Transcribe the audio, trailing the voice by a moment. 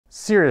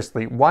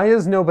Seriously, why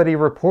is nobody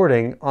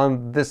reporting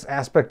on this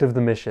aspect of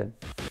the mission?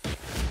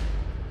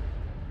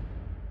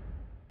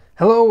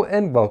 Hello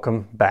and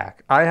welcome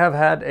back. I have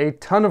had a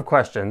ton of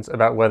questions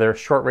about whether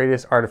short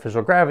radius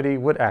artificial gravity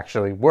would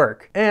actually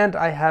work. And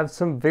I have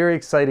some very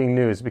exciting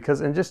news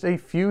because in just a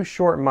few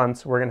short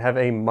months, we're going to have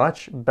a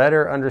much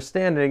better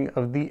understanding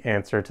of the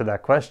answer to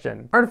that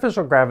question.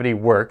 Artificial gravity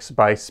works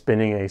by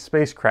spinning a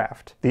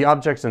spacecraft. The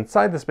objects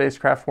inside the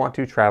spacecraft want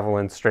to travel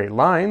in straight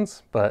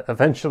lines, but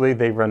eventually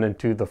they run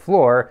into the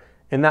floor,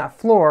 and that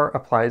floor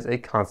applies a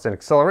constant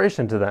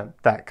acceleration to them.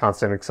 That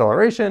constant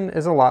acceleration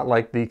is a lot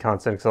like the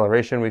constant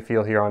acceleration we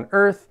feel here on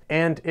Earth,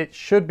 and it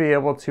should be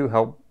able to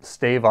help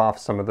stave off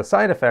some of the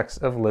side effects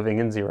of living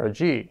in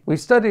zero-G. We've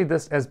studied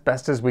this as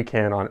best as we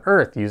can on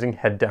Earth using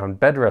head-down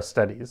bed rest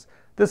studies.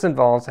 This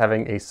involves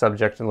having a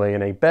subject lay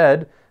in a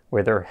bed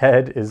where their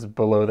head is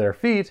below their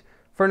feet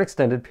for an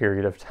extended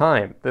period of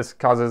time. This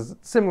causes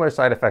similar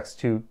side effects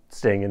to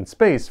staying in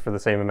space for the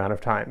same amount of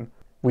time.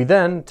 We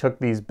then took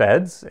these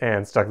beds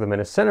and stuck them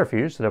in a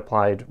centrifuge that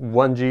applied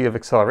 1g of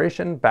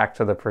acceleration back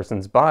to the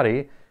person's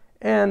body,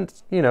 and,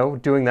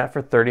 doing that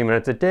for 30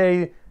 minutes a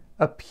day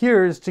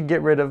appears to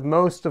get rid of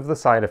most of the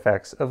side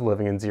effects of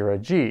living in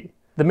zero-G.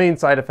 The main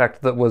side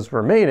effect that was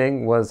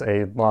remaining was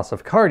a loss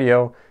of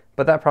cardio,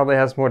 but that probably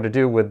has more to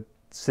do with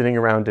sitting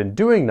around and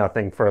doing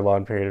nothing for a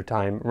long period of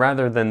time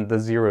rather than the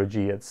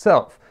zero-G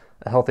itself.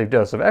 A healthy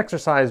dose of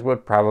exercise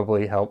would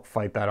probably help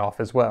fight that off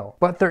as well.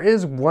 But there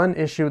is one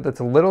issue that's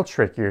a little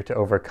trickier to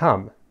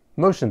overcome: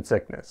 motion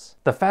sickness.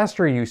 The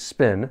faster you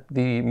spin,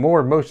 the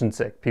more motion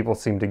sick people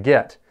seem to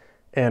get.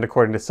 And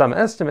according to some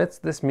estimates,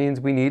 this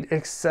means we need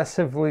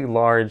excessively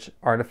large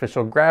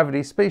artificial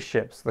gravity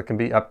spaceships that can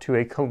be up to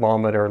 1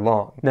 kilometer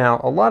long.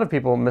 Now, a lot of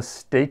people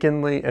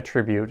mistakenly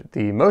attribute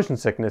the motion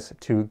sickness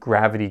to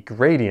gravity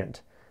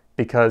gradient.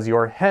 Because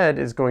your head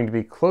is going to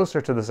be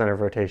closer to the center of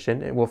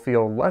rotation, it will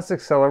feel less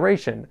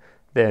acceleration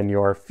than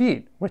your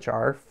feet, which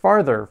are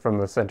farther from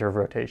the center of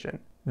rotation.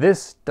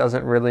 This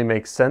doesn't really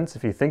make sense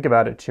if you think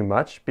about it too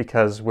much,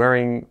 because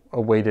wearing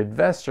a weighted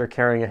vest or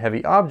carrying a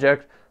heavy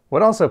object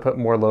would also put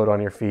more load on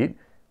your feet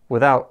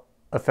without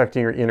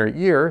affecting your inner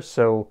ear,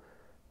 so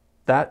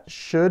that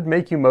should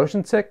make you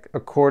motion sick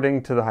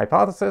according to the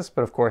hypothesis,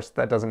 but of course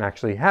that doesn't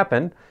actually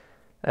happen.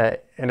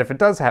 And if it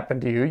does happen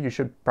to you, you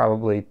should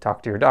probably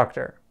talk to your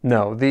doctor.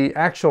 No, the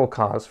actual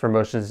cause for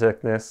motion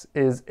sickness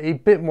is a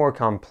bit more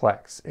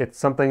complex. It's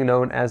something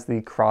known as the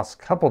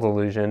cross-coupled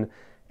illusion,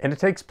 and it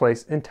takes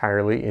place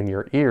entirely in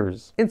your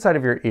ears. Inside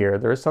of your ear,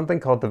 there is something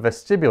called the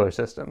vestibular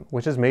system,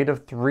 which is made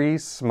of 3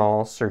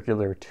 small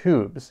circular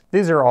tubes.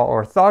 These are all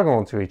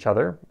orthogonal to each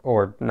other,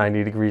 or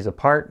 90 degrees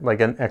apart,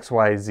 like an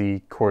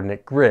XYZ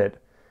coordinate grid.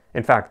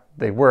 In fact,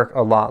 they work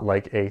a lot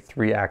like a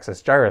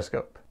 3-axis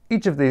gyroscope.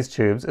 Each of these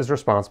tubes is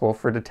responsible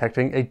for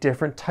detecting a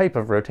different type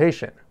of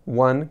rotation.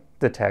 One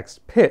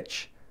detects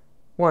pitch,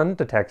 one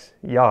detects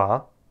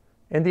yaw,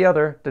 and the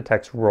other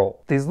detects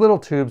roll. These little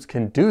tubes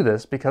can do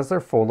this because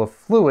they're full of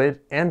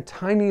fluid and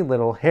tiny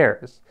little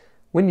hairs.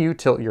 When you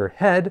tilt your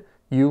head,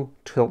 you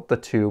tilt the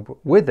tube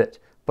with it,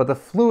 but the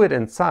fluid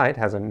inside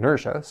has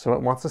inertia, so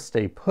it wants to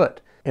stay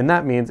put. And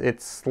that means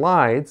it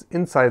slides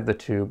inside the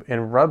tube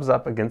and rubs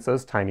up against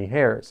those tiny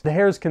hairs. The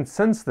hairs can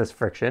sense this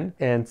friction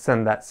and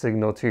send that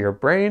signal to your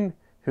brain,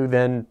 who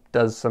then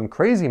does some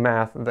crazy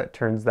math that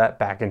turns that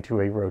back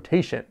into a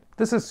rotation.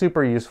 This is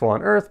super useful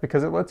on Earth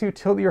because it lets you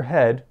tilt your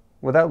head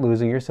without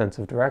losing your sense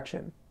of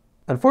direction.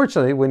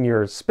 Unfortunately, when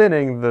you're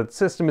spinning, the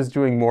system is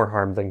doing more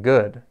harm than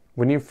good.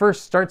 When you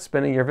first start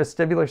spinning, your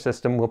vestibular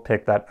system will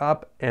pick that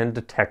up and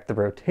detect the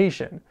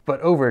rotation.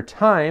 But over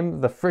time,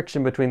 the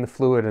friction between the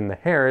fluid and the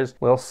hairs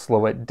will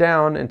slow it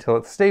down until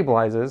it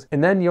stabilizes,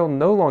 and then you'll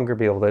no longer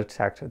be able to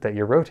detect that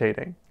you're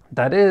rotating.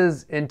 That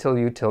is, until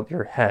you tilt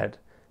your head.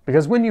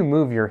 Because when you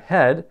move your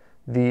head,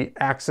 the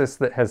axis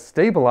that has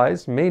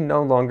stabilized may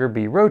no longer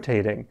be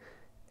rotating,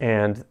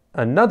 and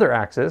another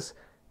axis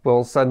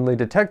will suddenly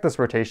detect this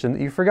rotation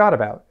that you forgot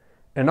about.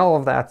 And all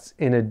of that's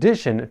in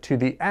addition to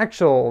the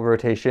actual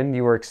rotation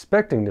you were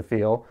expecting to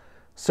feel,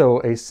 so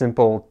a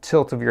simple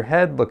tilt of your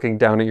head looking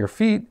down at your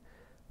feet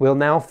will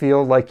now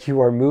feel like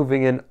you are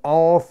moving in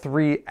all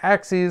 3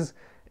 axes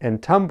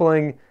and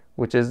tumbling,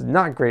 which is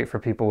not great for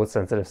people with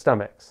sensitive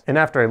stomachs. And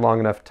after a long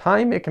enough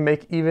time, it can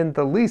make even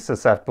the least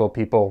susceptible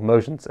people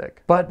motion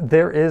sick. But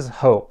there is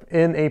hope.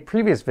 In a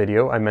previous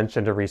video, I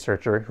mentioned a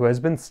researcher who has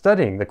been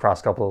studying the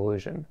cross-coupled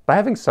illusion. By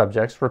having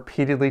subjects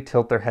repeatedly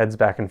tilt their heads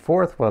back and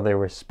forth while they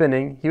were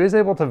spinning, he was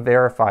able to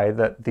verify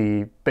that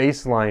the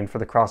baseline for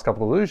the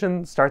cross-coupled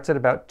illusion starts at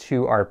about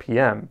 2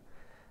 RPM.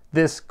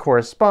 This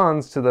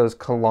corresponds to those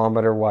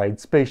kilometer-wide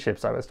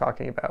spaceships I was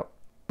talking about.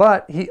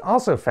 But he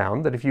also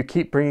found that if you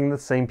keep bringing the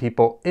same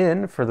people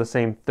in for the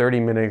same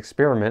 30-minute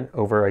experiment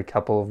over a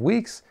couple of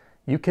weeks,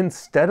 you can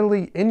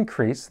steadily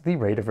increase the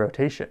rate of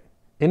rotation.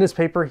 In his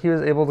paper, he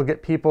was able to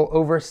get people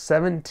over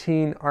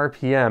 17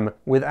 RPM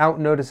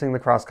without noticing the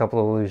cross-couple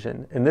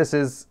illusion. And this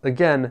is,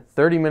 again,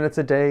 30 minutes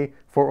a day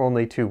for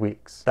only 2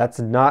 weeks. That's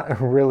not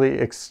a really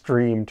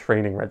extreme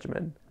training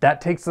regimen.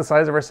 That takes the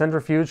size of our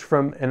centrifuge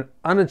from an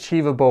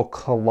unachievable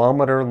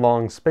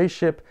kilometer-long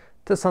spaceship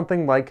to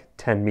something like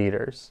 10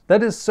 meters.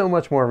 That is so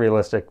much more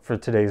realistic for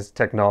today's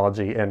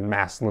technology and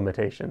mass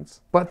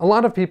limitations. But a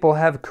lot of people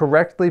have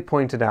correctly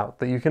pointed out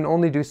that you can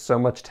only do so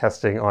much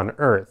testing on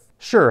Earth.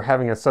 Sure,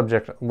 having a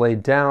subject lay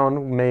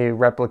down may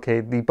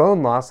replicate the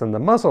bone loss and the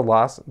muscle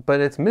loss, but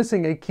it's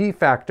missing a key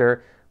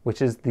factor,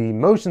 which is the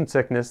motion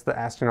sickness that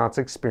astronauts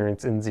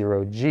experience in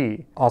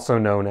 0G, also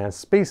known as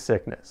space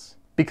sickness.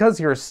 Because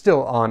you're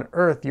still on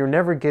Earth, you're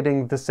never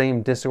getting the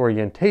same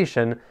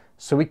disorientation,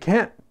 so we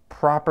can't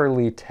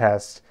properly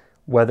test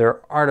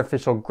whether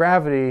artificial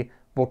gravity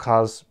will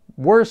cause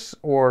worse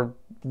or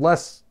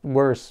less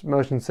worse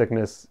motion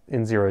sickness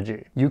in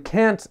 0G. You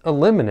can't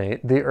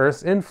eliminate the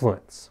Earth's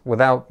influence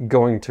without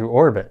going to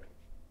orbit.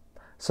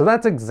 So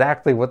that's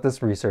exactly what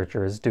this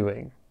researcher is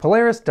doing.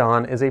 Polaris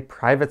Dawn is a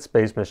private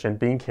space mission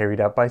being carried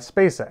out by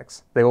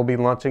SpaceX. They will be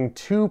launching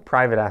 2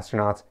 private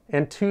astronauts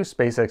and 2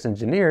 SpaceX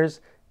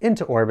engineers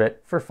into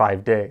orbit for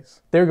 5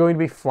 days. They're going to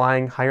be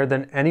flying higher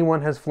than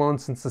anyone has flown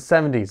since the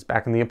 70s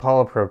back in the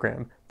Apollo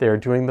program. They are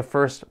doing the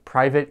first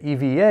private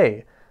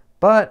EVA,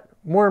 but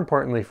more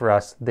importantly for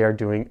us, they are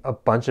doing a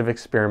bunch of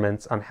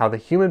experiments on how the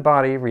human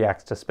body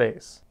reacts to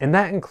space. And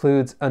that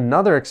includes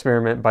another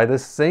experiment by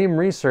this same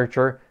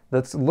researcher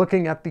that's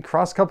looking at the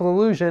cross-couple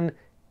illusion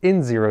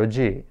in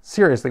 0G.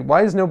 Seriously,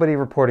 why is nobody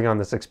reporting on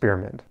this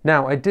experiment?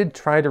 Now, I did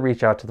try to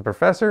reach out to the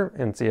professor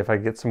and see if I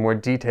could get some more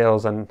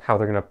details on how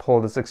they're going to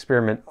pull this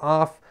experiment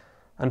off.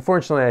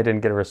 Unfortunately, I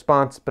didn't get a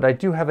response, but I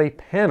do have a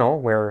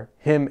panel where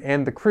him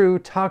and the crew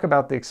talk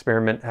about the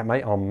experiment at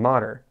my alma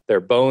mater. Their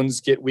bones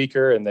get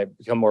weaker and they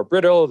become more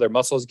brittle, their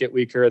muscles get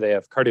weaker, they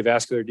have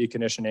cardiovascular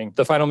deconditioning.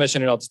 The final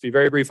mission, and I'll just be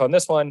very brief on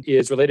this one,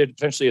 is related to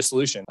potentially a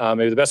solution.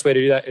 Maybe the best way to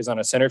do that is on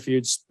a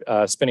centrifuge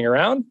spinning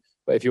around.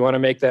 But if you want to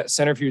make that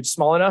centrifuge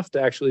small enough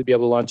to actually be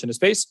able to launch into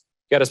space,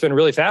 you got to spin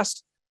really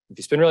fast. If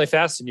you spin really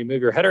fast and you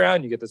move your head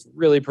around, you get this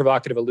really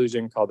provocative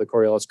illusion called the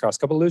Coriolis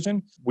cross-couple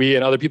illusion. We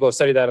and other people have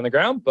studied that on the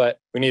ground, but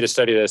we need to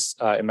study this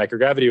in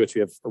microgravity, which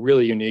we have a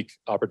really unique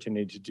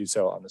opportunity to do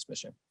so on this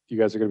mission. You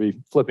guys are going to be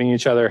flipping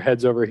each other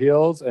heads over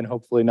heels and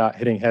hopefully not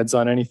hitting heads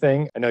on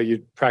anything. I know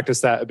you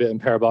practiced that a bit in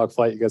parabolic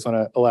flight. You guys want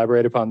to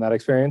elaborate upon that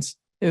experience?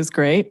 It was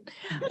great.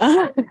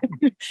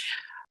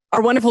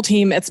 Our wonderful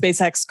team at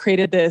SpaceX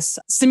created this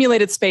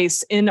simulated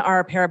space in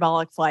our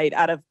parabolic flight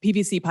out of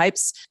PVC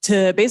pipes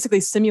to basically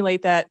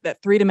simulate that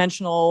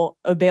three-dimensional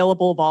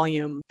available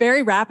volume.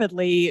 Very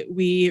rapidly,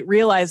 we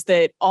realized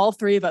that all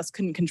 3 of us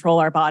couldn't control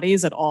our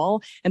bodies at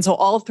all. And so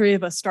all 3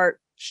 of us start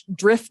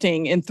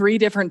drifting in 3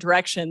 different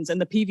directions,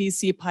 and the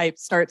PVC pipe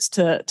starts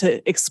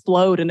to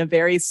explode in a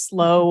very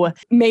slow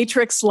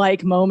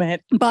Matrix-like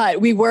moment.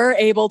 But we were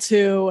able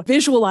to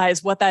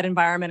visualize what that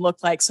environment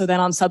looked like. So then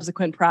on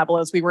subsequent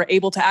parabolas, we were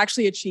able to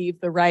actually achieve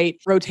the right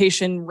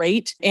rotation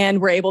rate,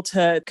 and we're able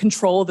to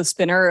control the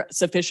spinner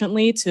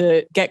sufficiently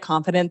to get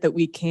confident that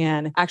we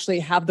can actually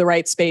have the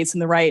right space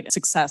and the right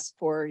success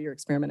for your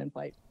experiment in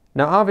flight.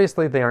 Now,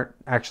 obviously, they aren't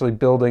actually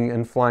building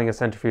and flying a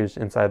centrifuge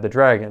inside the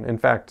Dragon. In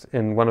fact,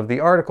 in one of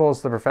the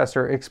articles, the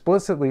professor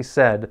explicitly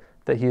said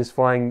that he is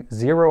flying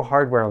 0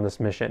 hardware on this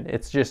mission.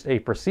 It's just a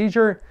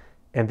procedure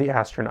and the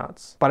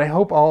astronauts. But I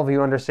hope all of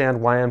you understand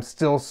why I'm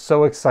still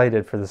so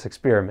excited for this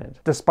experiment.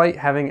 Despite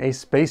having a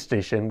space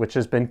station which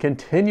has been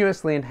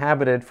continuously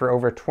inhabited for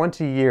over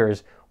 20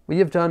 years, we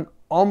have done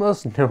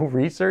almost no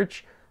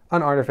research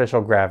on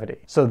artificial gravity.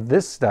 So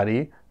this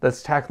study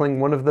that's tackling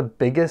one of the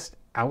biggest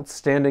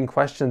outstanding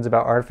questions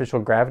about artificial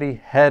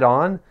gravity head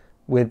on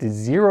with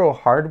 0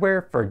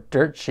 hardware for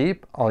dirt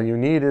cheap, all you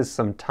need is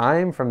some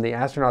time from the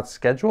astronaut's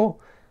schedule.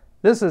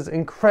 This is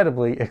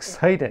incredibly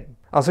exciting.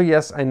 Also,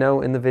 yes, I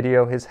know in the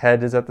video his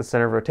head is at the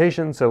center of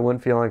rotation, so it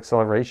wouldn't feel an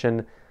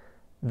acceleration.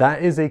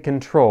 That is a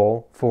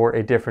control for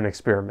a different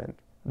experiment.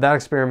 That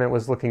experiment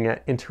was looking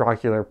at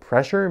intraocular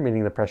pressure,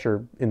 meaning the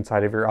pressure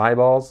inside of your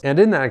eyeballs. And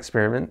in that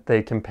experiment,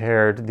 they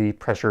compared the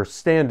pressure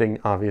standing,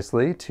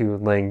 obviously, to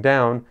laying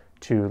down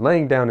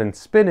and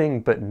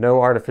spinning, but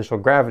no artificial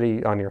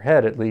gravity on your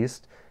head at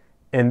least.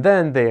 And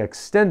then they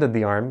extended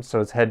the arm so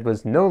its head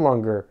was no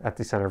longer at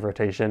the center of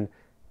rotation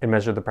and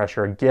measured the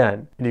pressure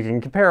again. And you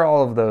can compare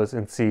all of those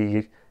and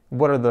see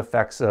what are the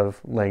effects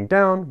of laying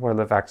down, what are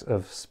the effects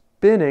of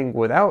spinning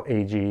without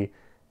AG,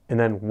 and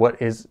then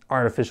what is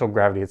artificial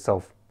gravity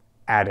itself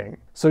adding.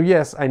 So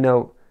yes, I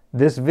know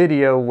this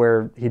video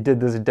where he did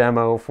this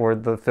demo for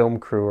the film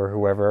crew or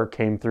whoever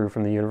came through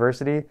from the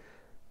university,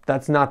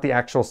 that's not the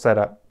actual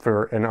setup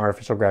for an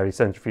artificial gravity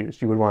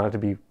centrifuge. You would want it to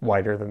be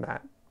wider than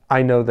that.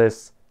 I know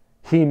this.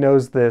 He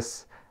knows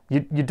this. You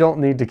don't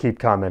need to keep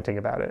commenting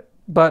about it.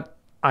 But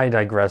I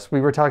digress.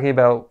 We were talking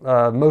about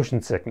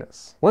motion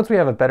sickness. Once we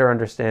have a better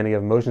understanding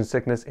of motion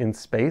sickness in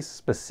space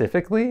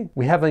specifically,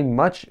 we have a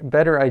much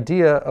better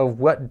idea of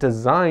what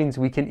designs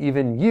we can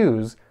even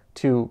use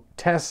to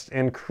test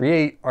and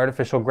create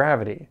artificial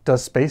gravity?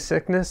 Does space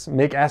sickness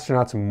make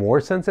astronauts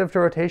more sensitive to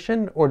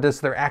rotation, or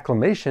does their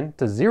acclimation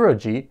to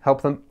zero-G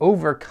help them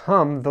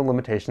overcome the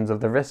limitations of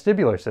their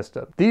vestibular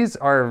system? These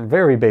are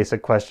very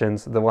basic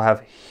questions that will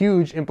have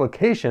huge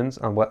implications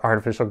on what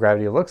artificial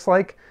gravity looks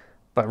like,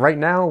 but right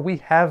now we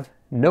have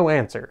no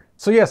answer.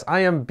 So yes,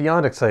 I am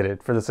beyond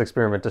excited for this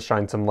experiment to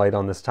shine some light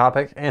on this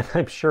topic, and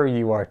I'm sure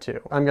you are too.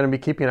 I'm going to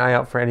be keeping an eye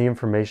out for any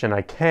information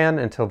I can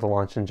until the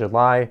launch in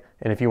July,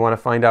 and if you want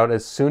to find out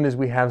as soon as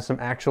we have some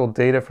actual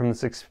data from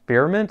this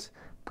experiment,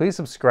 please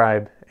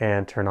subscribe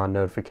and turn on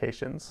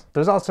notifications.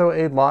 There's also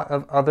a lot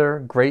of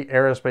other great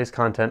aerospace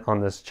content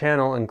on this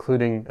channel,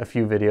 including a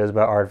few videos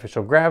about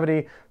artificial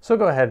gravity, so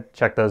go ahead,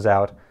 check those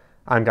out.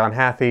 I'm Gone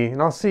Hathy,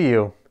 and I'll see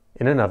you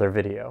in another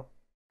video.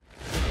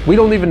 We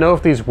don't even know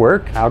if these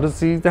work. How does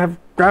he have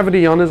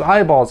gravity on his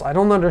eyeballs? I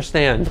don't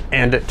understand.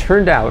 And it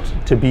turned out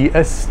to be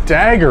a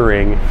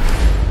staggering